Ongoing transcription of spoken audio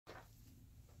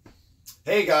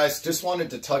Hey guys, just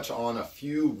wanted to touch on a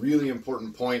few really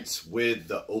important points with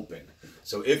the Open.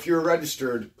 So if you're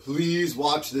registered, please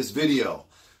watch this video.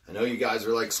 I know you guys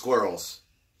are like squirrels,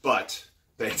 but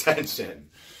pay attention.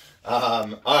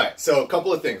 Alright, so a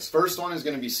couple of things. First one is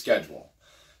going to be schedule.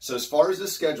 So as far as the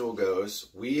schedule goes,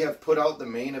 we have put out the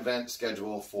main event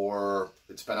schedule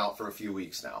it's been out for a few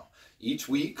weeks now. Each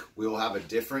week we will have a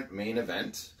different main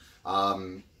event.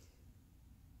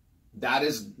 That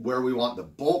is where we want the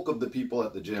bulk of the people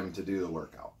at the gym to do the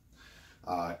workout.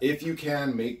 If you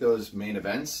can make those main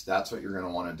events, that's what you're going to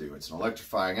want to do. It's an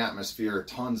electrifying atmosphere,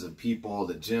 tons of people,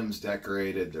 the gym's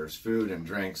decorated, there's food and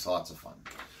drinks, lots of fun.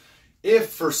 If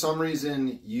for some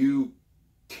reason you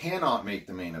cannot make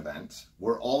the main event,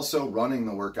 we're also running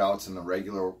the workouts in the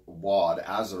regular WOD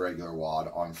as a regular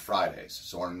WOD on Fridays.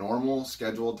 So our normal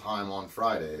scheduled time on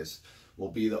Fridays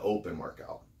will be the Open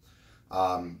workout.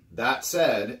 That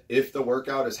said, if the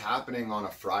workout is happening on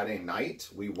a Friday night,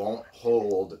 we won't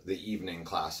hold the evening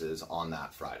classes on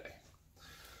that Friday.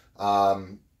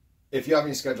 If you have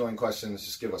any scheduling questions,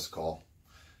 just give us a call.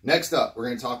 Next up, we're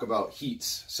going to talk about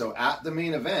heats. So at the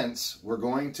main events, we're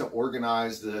going to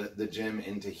organize the gym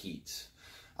into heats.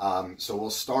 So we'll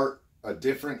start a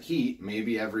different heat,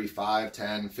 maybe every 5,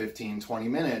 10, 15, 20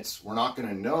 minutes. We're not going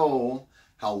to know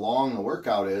how long the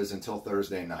workout is until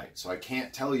Thursday night. So I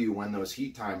can't tell you when those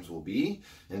heat times will be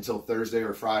until Thursday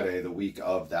or Friday, the week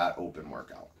of that Open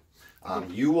workout.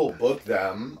 You will book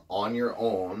them on your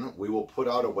own. We will put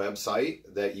out a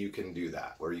website that you can do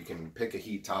that, where you can pick a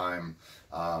heat time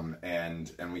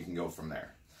and we can go from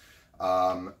there.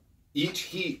 Each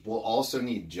heat will also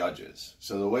need judges.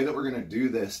 So the way that we're gonna do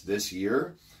this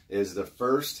year is the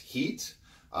first heat,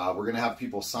 we're gonna have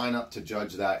people sign up to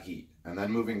judge that heat. And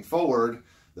then moving forward,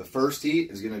 the first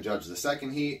heat is going to judge the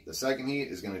second heat is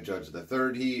going to judge the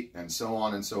third heat, and so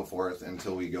on and so forth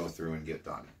until we go through and get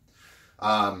done.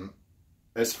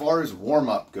 As far as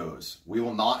warm-up goes, we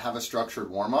will not have a structured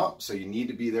warm-up, so you need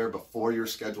to be there before your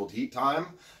scheduled heat time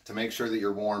to make sure that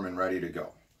you're warm and ready to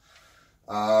go.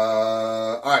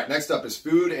 All right, next up is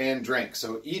food and drink.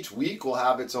 So each week will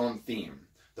have its own theme.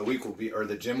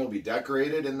 The gym will be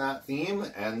decorated in that theme,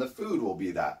 and the food will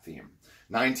be that theme.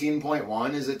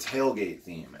 19.1 is a tailgate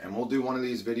theme, and we'll do one of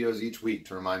these videos each week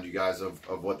to remind you guys of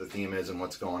what the theme is and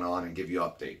what's going on and give you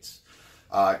updates.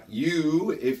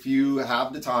 If you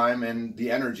have the time and the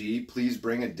energy, please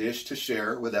bring a dish to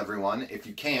share with everyone. If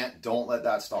you can't, don't let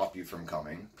that stop you from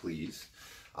coming, please.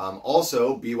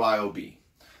 Also, BYOB.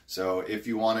 So if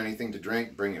you want anything to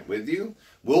drink, bring it with you.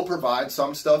 We'll provide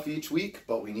some stuff each week,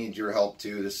 but we need your help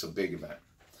too. This is a big event.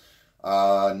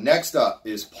 Next up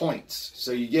is points.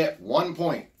 So you get 1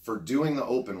 point for doing the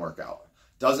Open workout.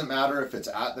 Doesn't matter if it's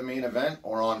at the main event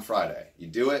or on Friday. You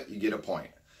do it, you get a point.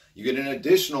 You get an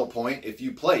additional point if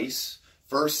you place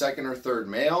first, second, or third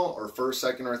male or first,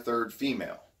 second, or third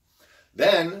female.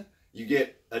 Then you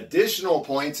get additional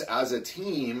points as a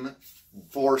team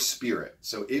for spirit.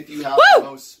 So if you have the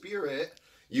most spirit,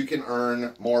 you can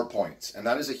earn more points. And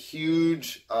that is a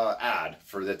huge add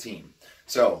for the team.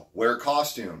 So wear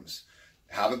costumes.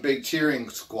 Have a big cheering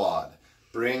squad.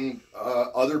 Bring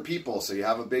other people so you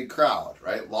have a big crowd,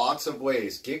 right? Lots of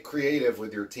ways. Get creative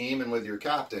with your team and with your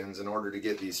captains in order to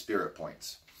get these spirit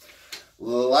points.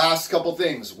 Last couple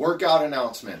things. Workout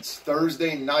announcements.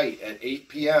 Thursday night at 8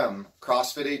 p.m.,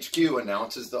 CrossFit HQ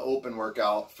announces the Open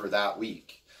workout for that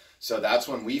week. So that's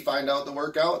when we find out the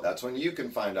workout. That's when you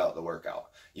can find out the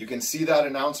workout. You can see that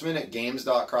announcement at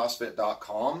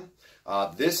games.crossfit.com.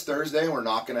 This Thursday, we're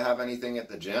not going to have anything at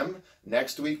the gym.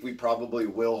 Next week, we probably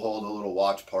will hold a little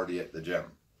watch party at the gym.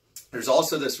 There's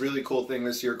also this really cool thing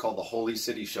this year called the Holy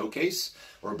City Showcase,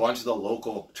 where a bunch of the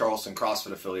local Charleston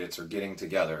CrossFit affiliates are getting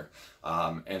together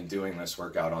and doing this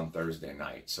workout on Thursday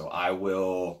night. So I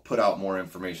will put out more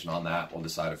information on that. We'll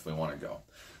decide if we want to go.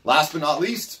 Last but not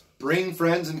least, bring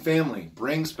friends and family.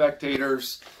 Bring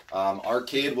spectators. Our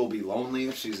kid will be lonely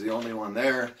if she's the only one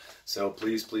there. So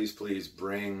please, please, please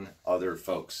bring other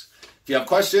folks. If you have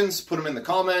questions, put them in the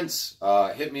comments.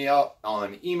 Hit me up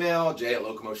on email,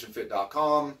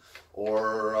 j@locomotionfit.com,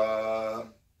 or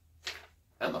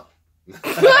Emma.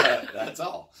 That's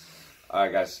all. All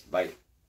right, guys. Bye.